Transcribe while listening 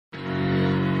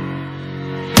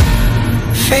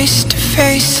Face to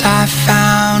face I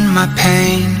found my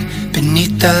pain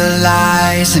beneath the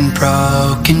lies and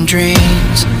broken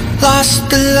dreams. Lost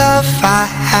the love I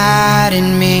had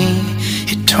in me,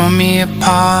 it tore me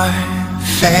apart,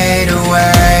 fade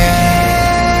away.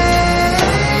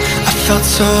 I felt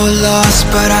so lost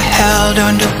but I held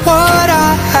on to what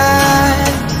I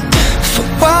had. For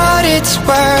what it's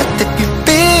worth, if you're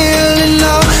feeling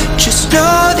low, just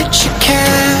know that you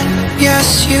can,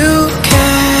 yes you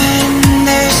can.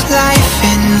 There's life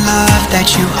in love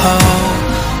that you hold.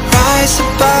 Rise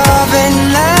above and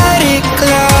let it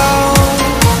glow.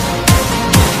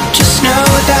 Just know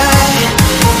that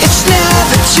it's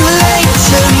never too late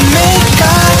to make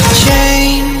a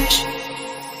change.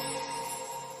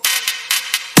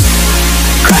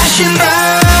 Crash and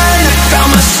burn, I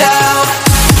found myself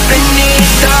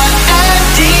beneath the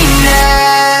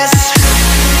emptiness.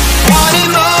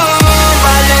 Wanting more,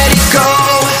 I let it go.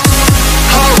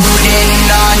 Holding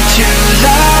on to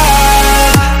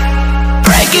love,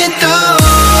 breaking through,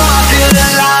 I feel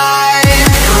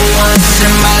alive. For once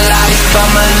in my life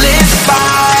I'ma live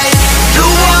by the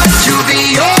want to be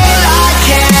all I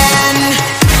can.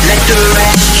 Let the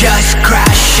rest just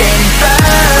crash and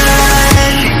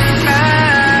burn.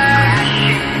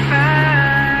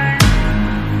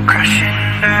 Crash and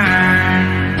burn.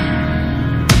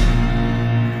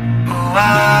 Ooh,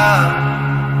 oh,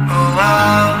 ooh,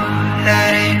 oh,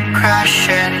 let it crash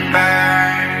and burn.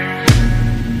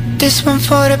 This one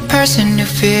for the person who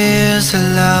feels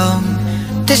alone.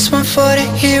 This one for the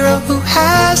hero who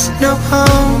has no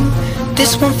home.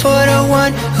 This one for the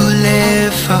one who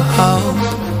live for hope.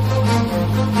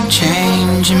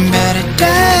 Changing better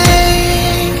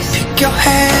days. Pick your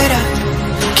head up,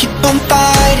 keep on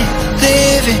fighting,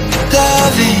 living,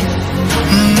 loving.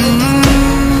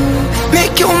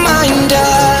 Make your mind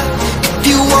up. If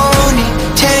you want it,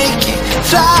 take it,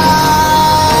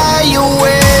 fly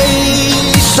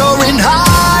away, soaring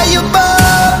high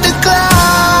above the clouds.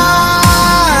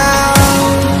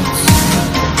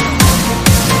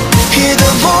 Hear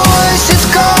the voices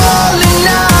calling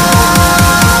out.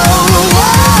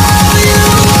 Oh, you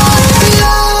want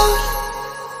love.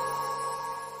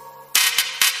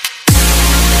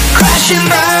 Crash and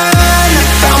burn,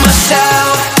 I found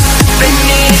myself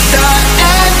beneath the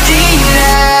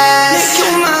emptiness. Make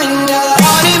your mind up.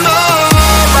 Wanting more,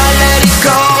 I let it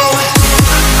go.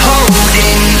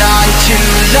 Holding on to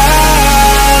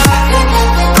love,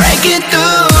 breaking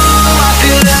through, I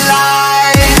feel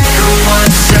alive. For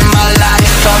once in my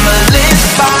life I'ma live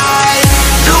by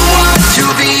the want to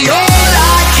be all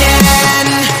I can.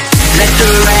 Let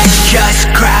the rest just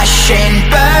crash and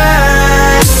burn.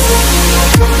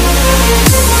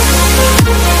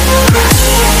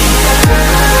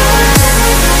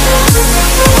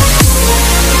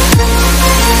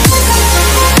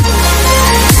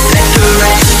 Let the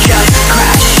rest just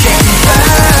crash and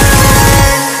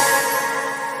burn.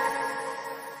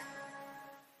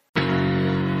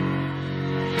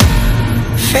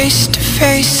 Face to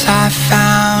face I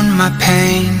found my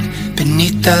pain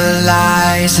beneath the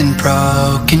lies and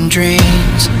broken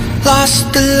dreams.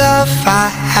 Lost the love I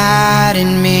had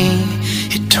in me,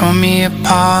 it tore me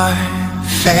apart,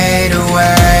 fade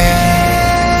away.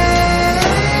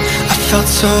 I felt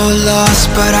so lost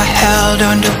but I held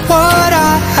on to what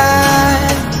I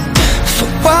had. For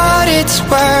what it's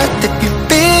worth, if you're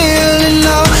feeling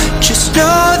low, just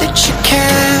know that you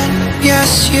can,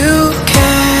 yes you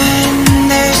can.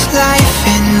 There's life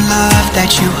in love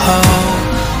that you hold.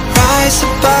 Rise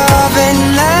above and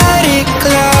let it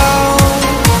glow.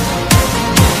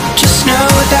 Just know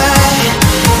that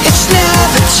it's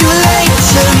never too late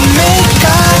to make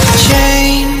a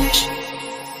change.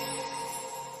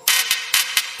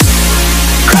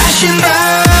 Crash and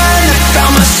burn, I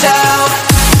found myself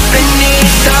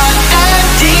beneath the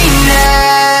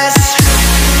emptiness.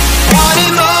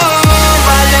 Wanting more,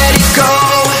 I let it go.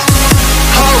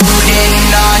 Holding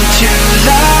on to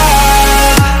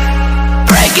love,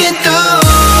 breaking through,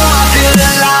 I feel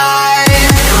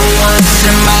alive. For once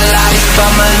in my life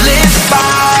I'ma live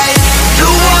by the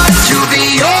want to be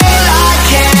all I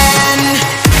can.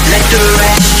 Let the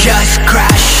rest just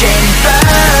crash and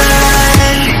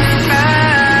burn.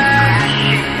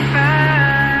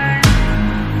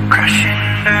 Crash and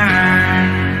burn.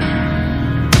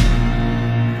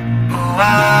 Ooh,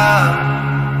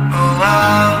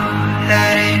 oh,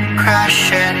 let it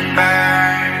crash and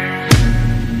burn.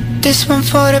 This one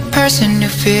for the person who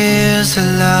feels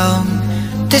alone.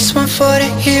 This one for the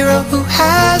hero who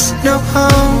has no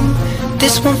home.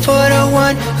 This one for the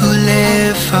one who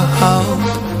live for hope.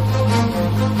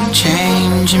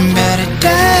 Changing better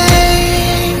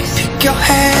days. Pick your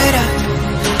head up,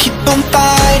 keep on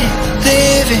fighting.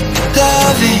 living,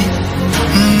 loving.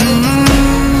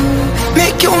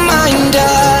 Make your mind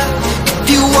up. If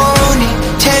you want it,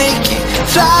 take it,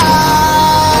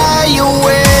 fly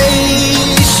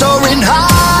away, soaring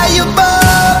high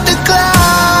above the clouds.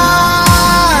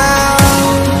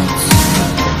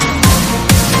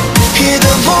 Hear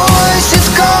the voices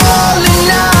calling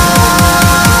out.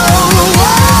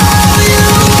 Oh, you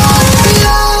want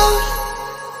love.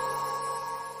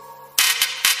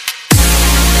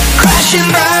 Crash and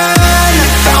burn, I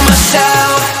found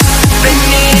myself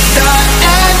beneath the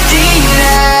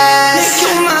emptiness. Make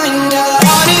your mind up.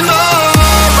 Wanting more,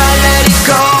 I let it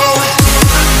go.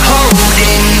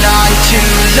 Holding on to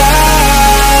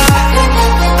love.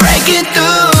 Breaking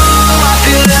through, I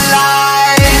feel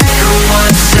alive. For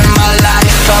once in my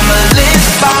life, I'ma live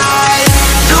by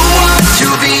the want to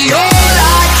be all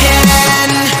I can.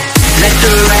 Let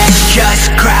the rest just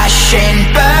crash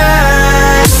and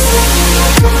burn.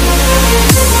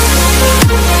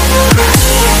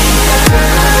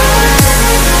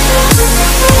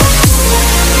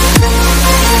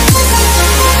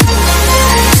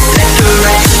 Let the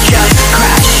rest just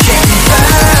crash and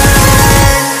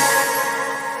burn.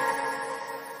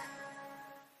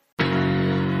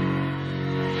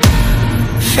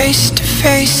 Face to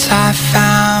face, I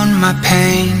found my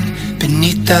pain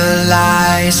beneath the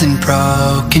lies and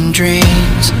broken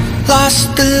dreams.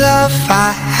 Lost the love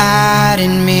I had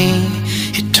in me.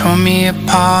 It tore me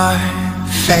apart,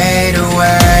 fade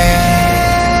away.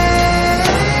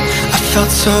 I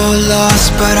felt so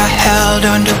lost, but I held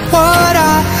on to what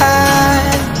I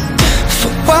had.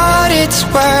 For what it's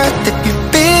worth, if you're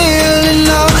feeling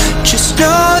low, just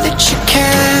know that you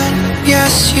can.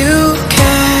 Yes, you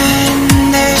can.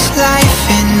 There's life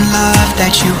in love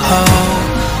that you hold.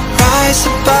 Rise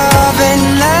above and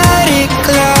let it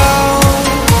glow.